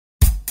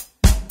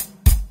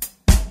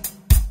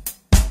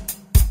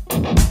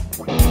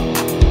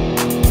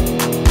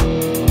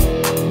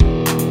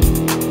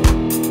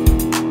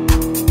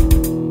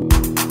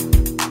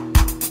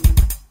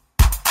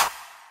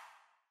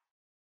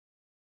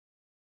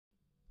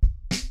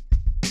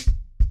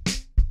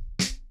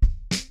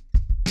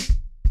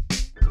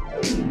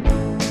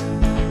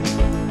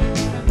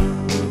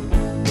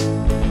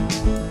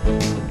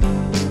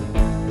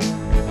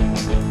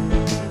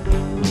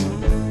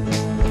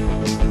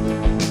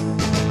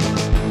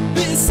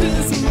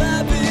Mutagenesis,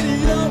 lapping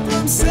it up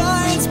from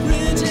science,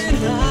 bridging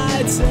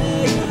high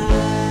tech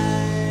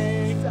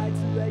high.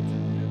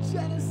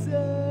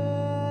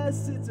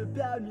 Mutagenesis, it's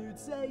about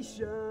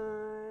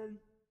mutation.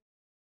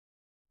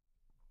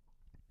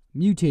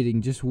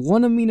 Mutating just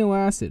one amino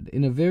acid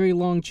in a very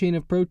long chain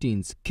of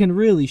proteins can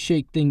really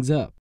shake things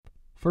up.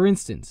 For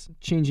instance,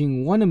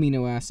 changing one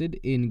amino acid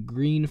in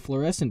green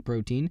fluorescent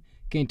protein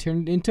can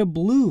turn it into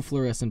blue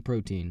fluorescent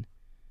protein.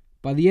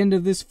 By the end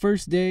of this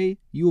first day,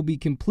 you will be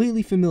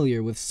completely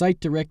familiar with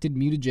site-directed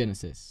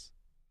mutagenesis.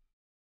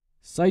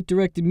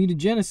 Site-directed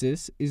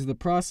mutagenesis is the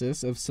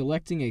process of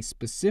selecting a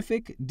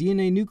specific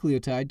DNA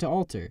nucleotide to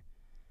alter,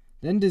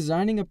 then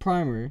designing a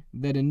primer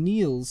that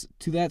anneals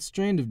to that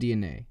strand of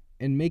DNA,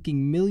 and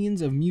making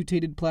millions of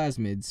mutated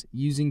plasmids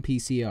using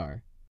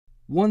PCR.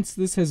 Once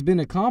this has been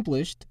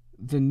accomplished,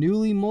 the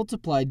newly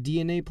multiplied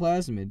DNA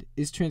plasmid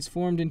is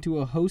transformed into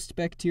a host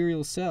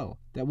bacterial cell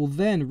that will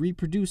then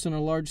reproduce on a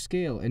large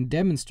scale and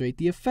demonstrate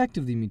the effect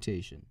of the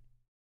mutation.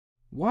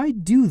 Why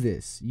do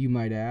this, you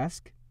might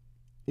ask?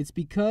 It's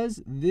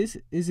because this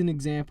is an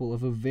example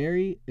of a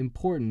very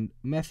important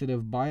method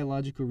of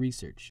biological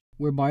research,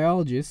 where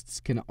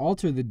biologists can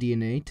alter the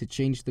DNA to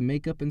change the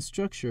makeup and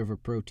structure of a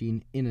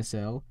protein in a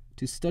cell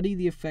to study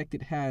the effect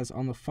it has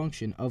on the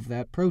function of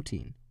that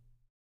protein.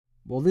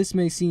 While this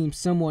may seem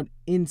somewhat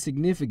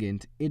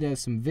insignificant, it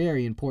has some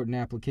very important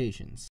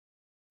applications.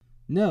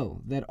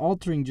 Know that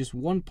altering just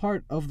one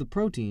part of the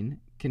protein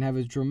can have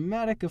a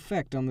dramatic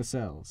effect on the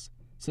cells,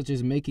 such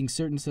as making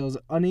certain cells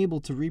unable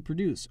to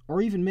reproduce,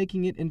 or even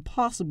making it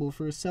impossible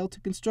for a cell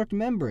to construct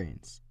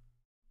membranes.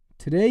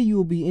 Today you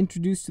will be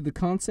introduced to the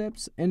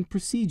concepts and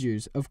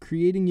procedures of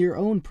creating your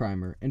own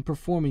primer and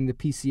performing the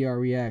PCR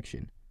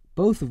reaction,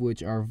 both of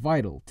which are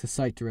vital to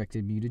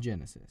site-directed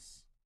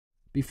mutagenesis.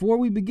 Before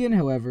we begin,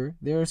 however,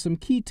 there are some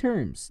key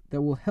terms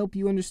that will help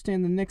you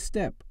understand the next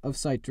step of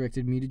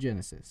site-directed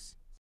mutagenesis.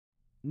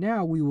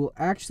 Now we will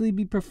actually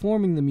be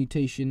performing the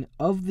mutation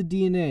of the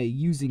DNA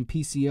using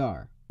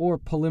PCR, or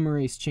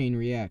polymerase chain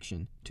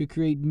reaction, to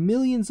create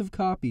millions of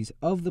copies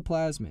of the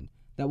plasmid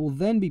that will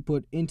then be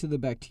put into the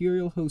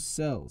bacterial host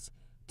cells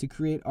to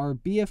create our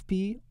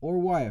BFP or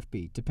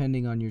YFP,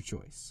 depending on your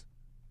choice.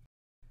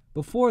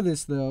 Before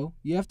this, though,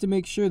 you have to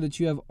make sure that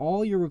you have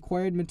all your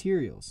required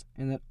materials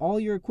and that all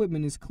your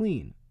equipment is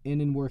clean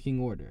and in working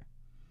order.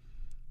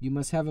 You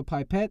must have a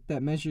pipette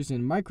that measures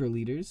in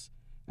microliters,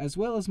 as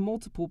well as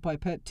multiple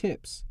pipette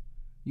tips.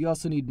 You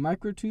also need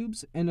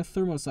microtubes and a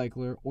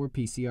thermocycler or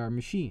PCR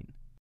machine.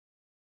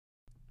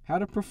 How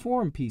to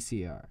perform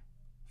PCR?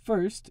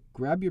 First,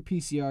 grab your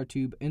PCR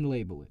tube and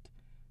label it.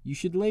 You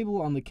should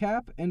label on the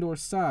cap and or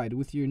side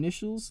with your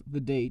initials, the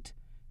date,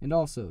 and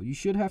also, you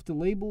should have to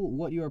label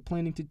what you are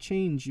planning to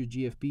change your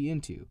GFP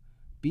into,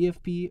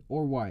 BFP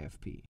or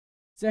YFP.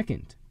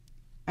 Second,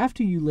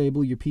 after you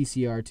label your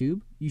PCR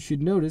tube, you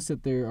should notice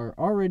that there are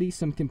already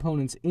some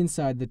components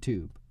inside the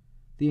tube.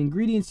 The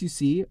ingredients you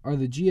see are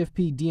the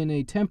GFP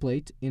DNA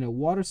template in a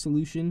water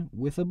solution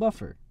with a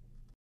buffer.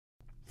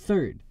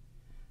 Third,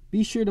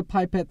 be sure to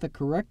pipette the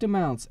correct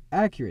amounts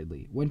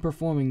accurately when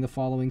performing the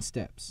following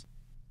steps.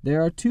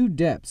 There are two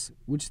depths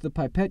which the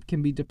pipette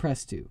can be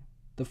depressed to.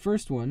 The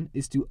first one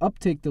is to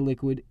uptake the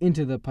liquid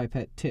into the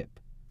pipette tip,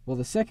 while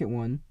the second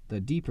one,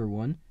 the deeper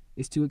one,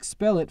 is to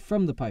expel it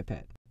from the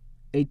pipette.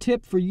 A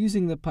tip for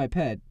using the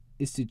pipette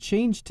is to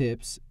change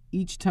tips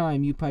each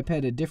time you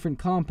pipette a different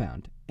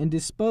compound and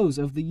dispose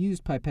of the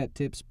used pipette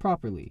tips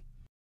properly.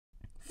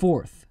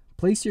 Fourth,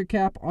 place your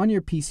cap on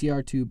your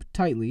PCR tube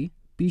tightly.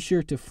 Be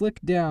sure to flick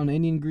down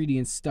any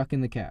ingredients stuck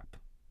in the cap.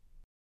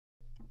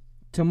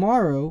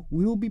 Tomorrow,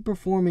 we will be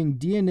performing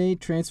DNA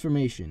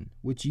transformation,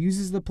 which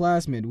uses the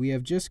plasmid we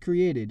have just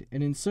created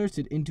and inserts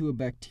it into a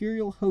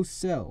bacterial host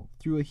cell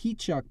through a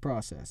heat shock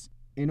process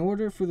in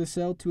order for the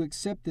cell to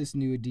accept this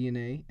new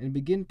DNA and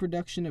begin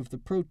production of the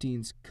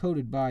proteins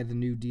coded by the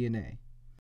new DNA.